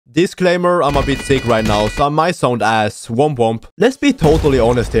Disclaimer, I'm a bit sick right now, so I might sound ass. Womp womp. Let's be totally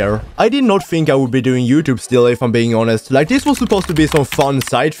honest here. I did not think I would be doing YouTube still, if I'm being honest. Like, this was supposed to be some fun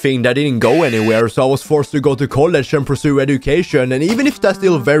side thing that didn't go anywhere, so I was forced to go to college and pursue education, and even if that's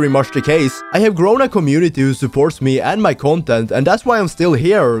still very much the case, I have grown a community who supports me and my content, and that's why I'm still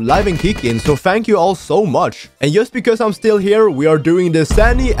here, live and kicking, so thank you all so much. And just because I'm still here, we are doing the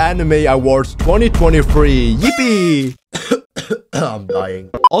SANI Anime Awards 2023. Yippee! I'm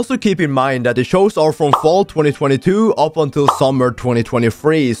dying. Also keep in mind that the shows are from fall 2022 up until summer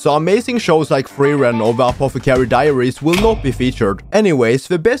 2023, so amazing shows like Frieren or The Apothecary Diaries will not be featured. Anyways,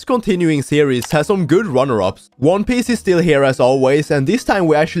 the best continuing series has some good runner-ups. One Piece is still here as always, and this time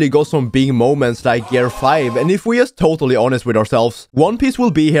we actually got some big moments like Year 5, and if we're just totally honest with ourselves, One Piece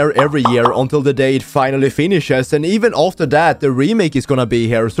will be here every year until the day it finally finishes, and even after that, the remake is gonna be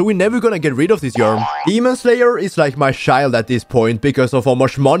here, so we're never gonna get rid of this germ. Demon Slayer is like my child at this point because of how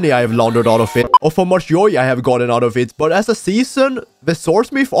much money I have laundered out of it, of how much joy I have gotten out of it, but as a season, the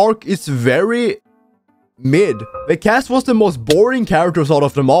Swordsmith arc is very mid. The cast was the most boring characters out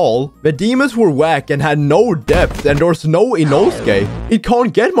of them all. The demons were whack and had no depth, and there's no inouske. It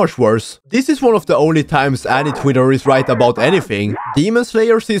can't get much worse. This is one of the only times any Twitter is right about anything. Demon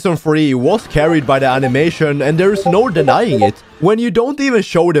Slayer Season 3 was carried by the animation, and there is no denying it. When you don't even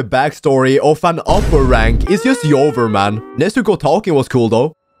show the backstory of an upper rank, it's just over, man. Nezuko talking was cool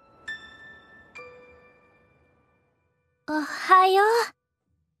though. Ohayo?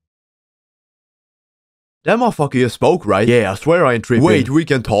 That motherfucker just spoke, right? Yeah, I swear I ain't tripping. Wait, we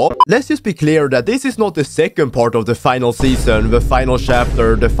can talk? Let's just be clear that this is not the second part of the final season, the final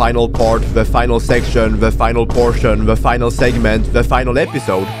chapter, the final part, the final section, the final portion, the final segment, the final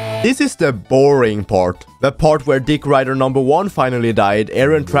episode. This is the boring part. The part where Dick Rider number 1 finally died,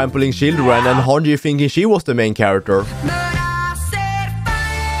 Eren trampling children, and Hanji thinking she was the main character.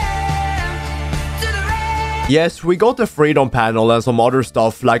 Yes, we got the freedom panel and some other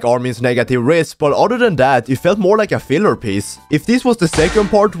stuff like Armin's negative risk, but other than that, it felt more like a filler piece. If this was the second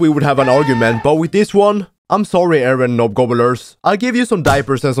part, we would have an argument, but with this one, I'm sorry Eren Nobgobblers. I'll give you some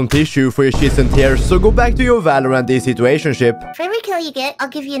diapers and some tissue for your shits and tears, so go back to your Valorant situationship. For every kill you get, I'll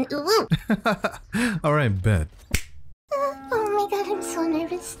give you an ooh. Alright, bet. Oh my god, I'm so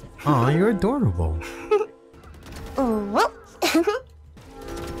nervous. Aw, you're adorable. Ooh.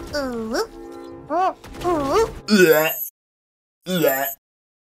 Ooh.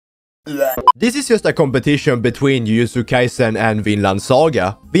 This is just a competition between Jujutsu Kaisen and Vinland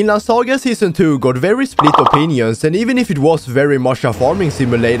Saga. Vinland Saga Season 2 got very split opinions, and even if it was very much a farming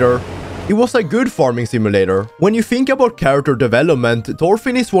simulator, it was a good farming simulator. When you think about character development,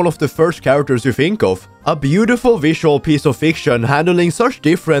 Thorfinn is one of the first characters you think of. A beautiful visual piece of fiction handling such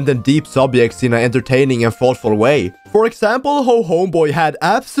different and deep subjects in an entertaining and thoughtful way. For example, how Homeboy had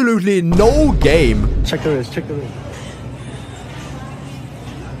absolutely no game. Check the wrist, check the wrist.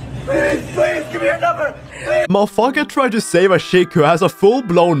 Please, give me your number! Motherfucker tried to save a chick who has a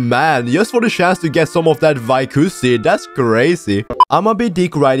full-blown man just for the chance to get some of that Vaikusi. That's crazy. I'ma be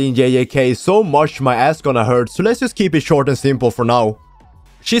dick riding JJK so much my ass gonna hurt, so let's just keep it short and simple for now.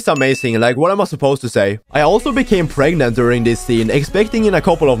 She's amazing, like what am I supposed to say? I also became pregnant during this scene, expecting in a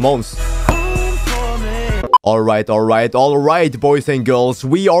couple of months. Alright, boys and girls,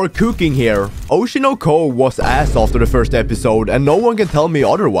 we are cooking here. Oshi no Ko was ass after the first episode, and no one can tell me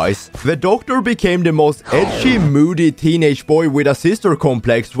otherwise. The doctor became the most edgy, moody teenage boy with a sister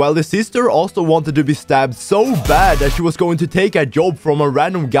complex, while the sister also wanted to be stabbed so bad that she was going to take a job from a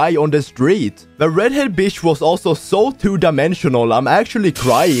random guy on the street. The redhead bitch was also so two-dimensional, I'm actually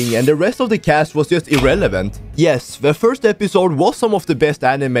crying, and the rest of the cast was just irrelevant. Yes, the first episode was some of the best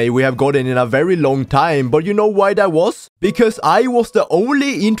anime we have gotten in a very long time, but you know why that was? Because I was the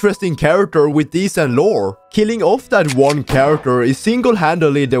only interesting character with decent lore. Killing off that one character is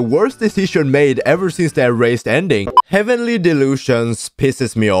single-handedly the worst decision made ever since the erased ending. Heavenly Delusions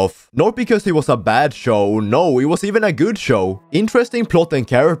pisses me off. Not because it was a bad show, no, it was even a good show. Interesting plot and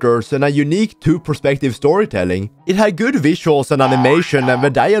characters and a unique two-perspective storytelling. It had good visuals and animation, and the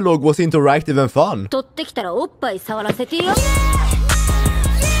dialogue was interactive and fun.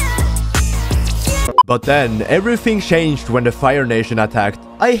 But then, everything changed when the Fire Nation attacked.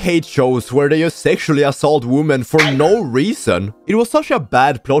 I hate shows where they just sexually assault women for no reason. It was such a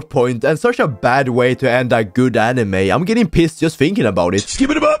bad plot point and such a bad way to end a good anime. I'm getting pissed just thinking about it.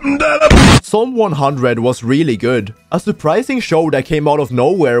 Psalm 100 was really good. A surprising show that came out of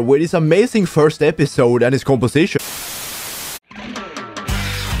nowhere with its amazing first episode and its composition.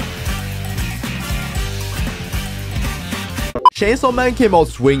 Chainsaw Man came out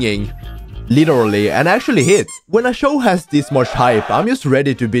swinging. literally, and actually hit. When a show has this much hype, I'm just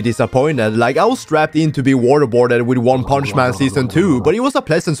ready to be disappointed. Like, I was strapped in to be waterboarded with One Punch Man Season 2, but it was a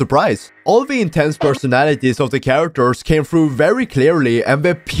pleasant surprise. All the intense personalities of the characters came through very clearly, and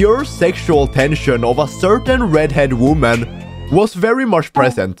the pure sexual tension of a certain redhead woman was very much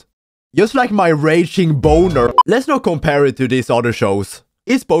present. Just like my raging boner. Let's not compare it to these other shows.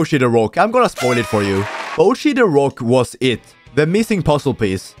 It's Bocchi the Rock, I'm gonna spoil it for you. Bocchi the Rock was it. The missing puzzle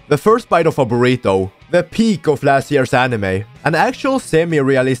piece, the first bite of a burrito, the peak of last year's anime, an actual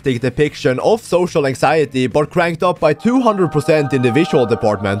semi-realistic depiction of social anxiety but cranked up by 200% in the visual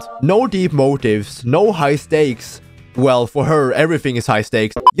department. No deep motives, no high stakes. Well, for her, everything is high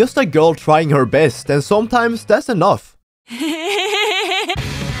stakes. Just a girl trying her best, and sometimes that's enough.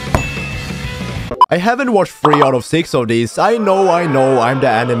 I haven't watched 3 out of 6 of these. I know, I'm the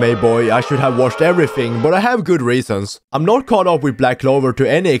anime boy, I should have watched everything, but I have good reasons. I'm not caught up with Black Clover to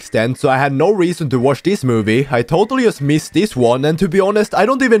any extent, so I had no reason to watch this movie. I totally just missed this one, and to be honest, I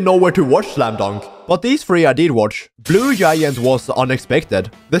don't even know where to watch Slam Dunk. But these 3 I did watch. Blue Giant was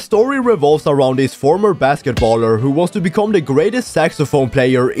unexpected. The story revolves around this former basketballer who wants to become the greatest saxophone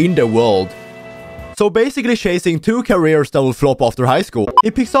player in the world. So basically chasing 2 careers that will flop after high school.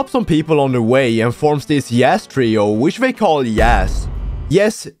 He picks up some people on the way and forms this Yas trio, which they call Yas.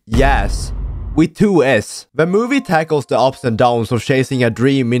 Yes, Yas. With 2 S. The movie tackles the ups and downs of chasing a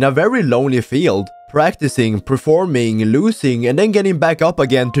dream in a very lonely field. Practicing, performing, losing, and then getting back up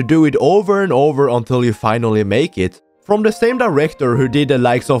again to do it over and over until you finally make it. From the same director who did the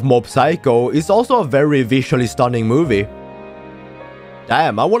likes of Mob Psycho, it's also a very visually stunning movie.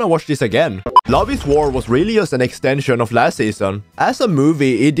 Damn, I wanna watch this again. Love is War was really just an extension of last season. As a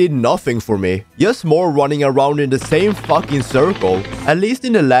movie, it did nothing for me. Just more running around in the same fucking circle. At least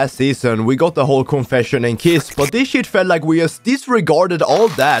in the last season, we got the whole confession and kiss, but this shit felt like we just disregarded all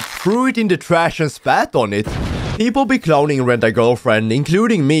that, threw it in the trash and spat on it. People be clowning Rent a Girlfriend,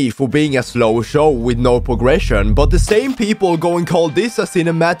 including me, for being a slow show with no progression, but the same people go and call this a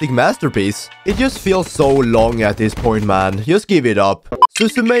cinematic masterpiece. It just feels so long at this point, man. Just give it up.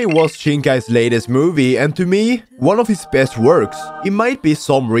 Suzume was Shinkai's latest movie, and to me, one of his best works. It might be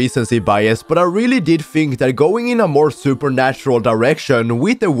some recency bias, but I really did think that going in a more supernatural direction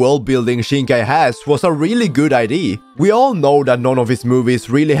with the world building Shinkai has was a really good idea. We all know that none of his movies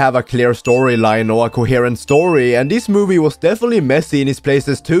really have a clear storyline or a coherent story, and this movie was definitely messy in its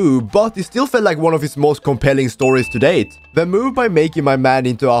places too, but it still felt like one of his most compelling stories to date. The move by making my man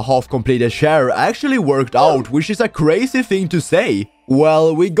into a half-completed share actually worked out, which is a crazy thing to say.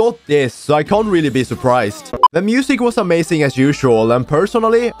 Well, we got this, so I can't really be surprised. The music was amazing as usual, and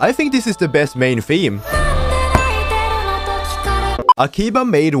personally, I think this is the best main theme. Akiba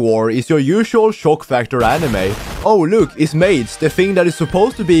Maid War is your usual shock factor anime. Oh look, it's maids, the thing that is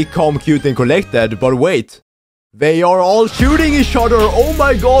supposed to be calm, cute and collected, but wait. They are all shooting each other, oh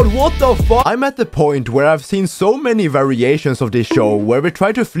my god, what the fuck? I'm at the point where I've seen so many variations of this show where we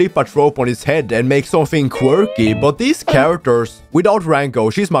try to flip a trope on its head and make something quirky, but these characters, without Ranko,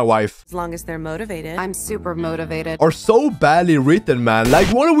 she's my wife. As long as they're motivated. I'm super motivated. Are so badly written, man. Like,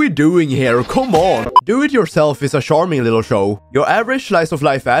 what are we doing here? Come on. Do It Yourself is a charming little show. Your average slice of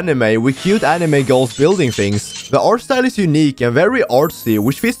life anime with cute anime girls building things. The art style is unique and very artsy,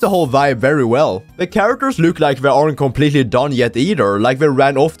 which fits the whole vibe very well. The characters look like they aren't completely done yet either, like they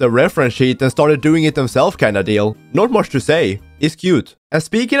ran off the reference sheet and started doing it themselves kinda deal. Not much to say. It's cute. And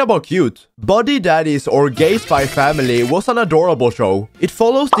speaking about cute, Buddy Daddies or Gay Spy Family was an adorable show. It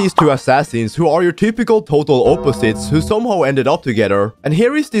follows these 2 assassins who are your typical total opposites who somehow ended up together. And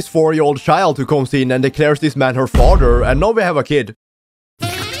here is this 4-year-old child who comes in and declares this man her father, and now we have a kid.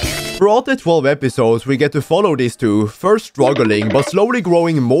 Throughout the 12 episodes, we get to follow these 2, first struggling, but slowly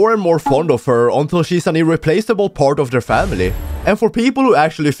growing more and more fond of her until she's an irreplaceable part of their family. And for people who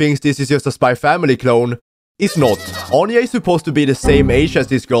actually thinks this is just a Spy Family clone, it's not. Anya is supposed to be the same age as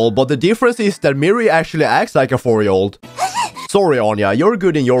this girl, but the difference is that Miri actually acts like a 4-year-old. Sorry Anya, you're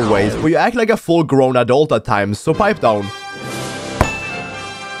good in your ways, but you act like a full-grown adult at times, so pipe down.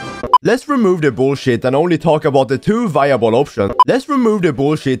 Let's remove the bullshit and only talk about the 2 viable options. Let's remove the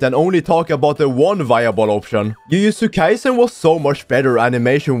bullshit and only talk about the 1 viable option. Jujutsu Kaisen was so much better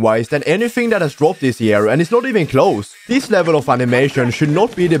animation-wise than anything that has dropped this year, and it's not even close. This level of animation should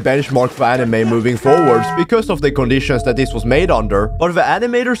not be the benchmark for anime moving forwards because of the conditions that this was made under. But the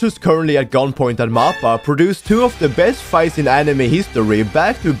animators who's currently at gunpoint at MAPPA produced 2 of the best fights in anime history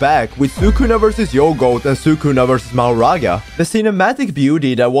back to back with Sukuna vs Yogoat and Sukuna vs Mahoraga. The cinematic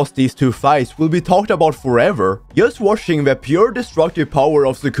beauty that was these 2 fights will be talked about forever. Just watching the pure destructive power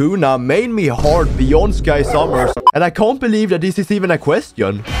of Sukuna made me hard beyond Sky Summers, and I can't believe that this is even a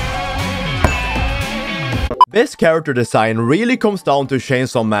question. Best character design really comes down to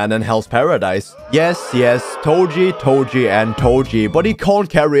Chainsaw Man and Hell's Paradise. Yes, Toji, Toji and Toji, but he can't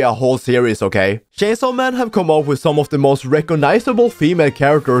carry a whole series, okay? Chainsaw Man have come up with some of the most recognizable female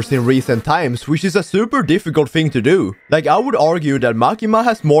characters in recent times, which is a super difficult thing to do. Like, I would argue that Makima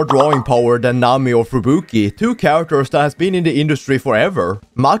has more drawing power than Nami or Fubuki, two characters that has been in the industry forever.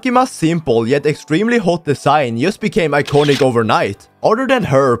 Makima's simple yet extremely hot design just became iconic overnight. Other than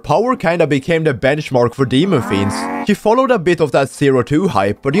her, Power kinda became the benchmark for demon fiends. She followed a bit of that 0-2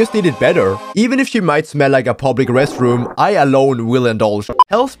 hype, but just did it better. Even if she might smell like a public restroom, I alone will indulge.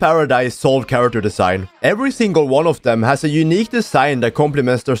 Hell's Paradise solved character design. Every single one of them has a unique design that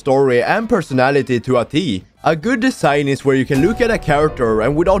complements their story and personality to a T. A good design is where you can look at a character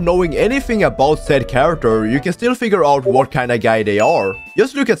and without knowing anything about said character, you can still figure out what kind of guy they are.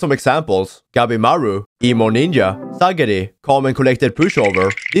 Just look at some examples. Gabimaru, Emo Ninja, Sagiri, calm and collected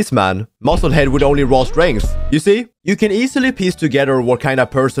pushover. This man, musclehead with only raw strength. You see? You can easily piece together what kind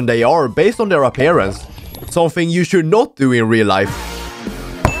of person they are based on their appearance. Something you should not do in real life.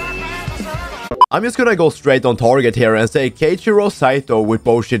 I'm just gonna go straight on target here and say Keiichiro Saito with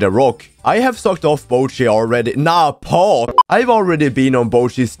Bocchi the Rock. I have sucked off Bocchi already. Nah, Paul. I've already been on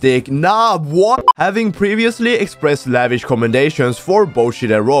Bocchi's dick. Nah, what? Having previously expressed lavish commendations for Bocchi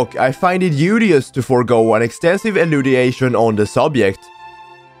the Rock, I find it odious to forego an extensive elucidation on the subject.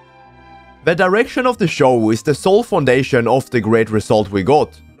 The direction of the show is the sole foundation of the great result we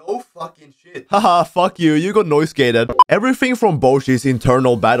got. No fucking shit. Haha, fuck you, you got noise gated. Everything from Bocchi's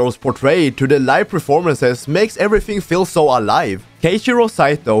internal battles portrayed to the live performances makes everything feel so alive. Keiichiro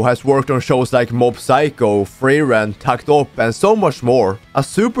Saito has worked on shows like Mob Psycho, Frieren, Tucked Up and so much more. A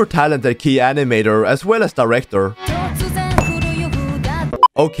super talented key animator as well as director.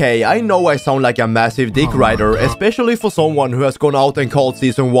 Okay, I know I sound like a massive dick rider, especially for someone who has gone out and called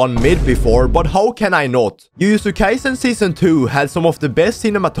Season 1 mid before, but how can I not? Jujutsu Kaisen Season 2 had some of the best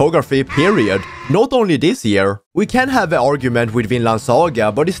cinematography, period. Not only this year. We can have an argument with Vinland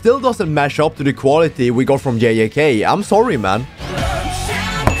Saga, but it still doesn't match up to the quality we got from JJK, I'm sorry man.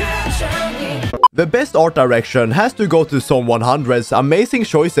 The best art direction has to go to Zone 100's amazing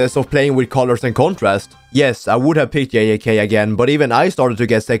choices of playing with colors and contrast. Yes, I would have picked JJK again, but even I started to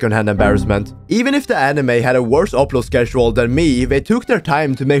get secondhand embarrassment. Even if the anime had a worse upload schedule than me, they took their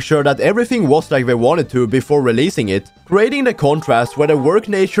time to make sure that everything was like they wanted to before releasing it. Creating the contrast where the work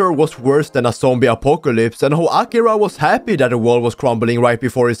nature was worse than a zombie apocalypse and how Akira was happy that the world was crumbling right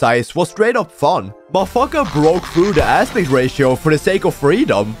before his eyes was straight up fun. Motherfucker broke through the aspect ratio for the sake of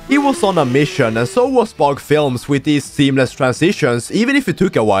freedom. He was on a mission and so was Bug Films with these seamless transitions, even if it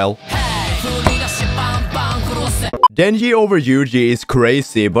took a while. Denji over Yuji is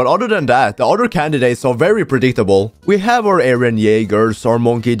crazy, but other than that, the other candidates are very predictable. We have our Eren Yeagers, our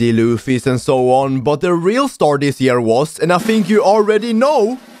Monkey D. Luffys and so on, but the real star this year was, and I think you already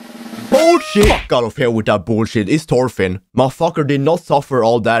know, bullshit! Fuck out of here with that bullshit, it's Thorfinn. Motherfucker did not suffer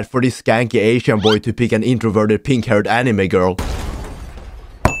all that for this skanky Asian boy to pick an introverted pink-haired anime girl.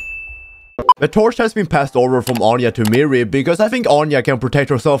 The torch has been passed over from Anya to Miri because I think Anya can protect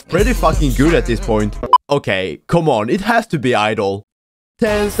herself pretty fucking good at this point. Okay, come on, it has to be Idol.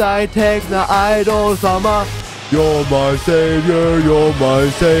 Tensai Tekna Idol-sama, you're my savior, you're my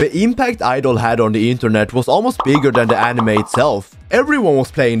savior. The impact Idol had on the internet was almost bigger than the anime itself. Everyone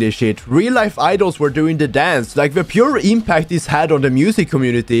was playing this shit. Real life idols were doing the dance. Like the pure impact this had on the music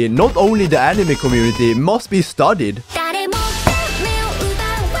community, not only the anime community, must be studied.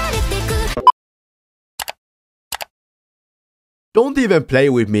 Don't even play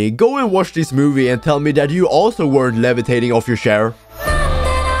with me, go and watch this movie and tell me that you also weren't levitating off your chair.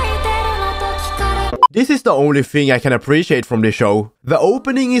 This is the only thing I can appreciate from this show. The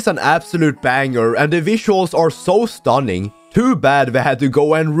opening is an absolute banger and the visuals are so stunning. Too bad they had to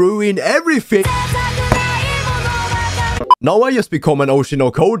go and ruin everything. Now I just become an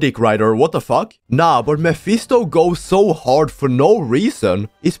Oshinoko dick rider, what the fuck? Nah, but Mephisto goes so hard for no reason.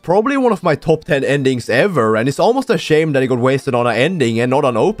 It's probably one of my top 10 endings ever, and it's almost a shame that it got wasted on an ending and not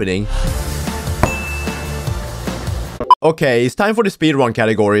an opening. Okay, it's time for the speedrun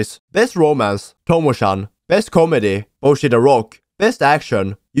categories. Best Romance, Tomo-chan. Best Comedy, Bocchi the Rock. Best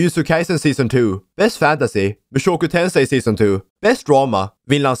Action, Jujutsu Kaisen Season 2. Best Fantasy, Mushoku Tensei Season 2. Best Drama,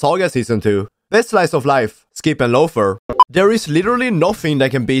 Vinland Saga Season 2. Best Slice of Life, Skip and Loafer. There is literally nothing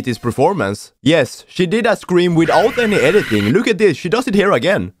that can beat his performance. Yes, she did that scream without any editing. Look at this, she does it here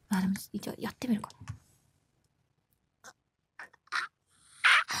again.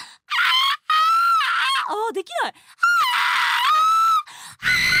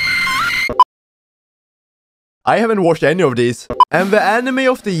 I haven't watched any of these. And the anime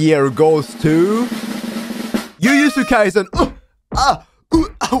of the year goes to... Jujutsu Kaisen.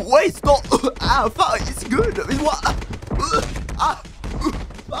 Wait, stop. Fuck, it's good. It's what?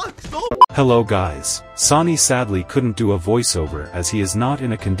 Fuck, stop. Hello guys. SANI sadly couldn't do a voiceover as he is not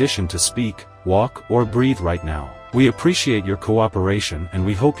in a condition to speak, walk, or breathe right now. We appreciate your cooperation and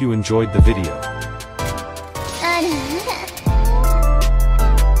we hope you enjoyed the video.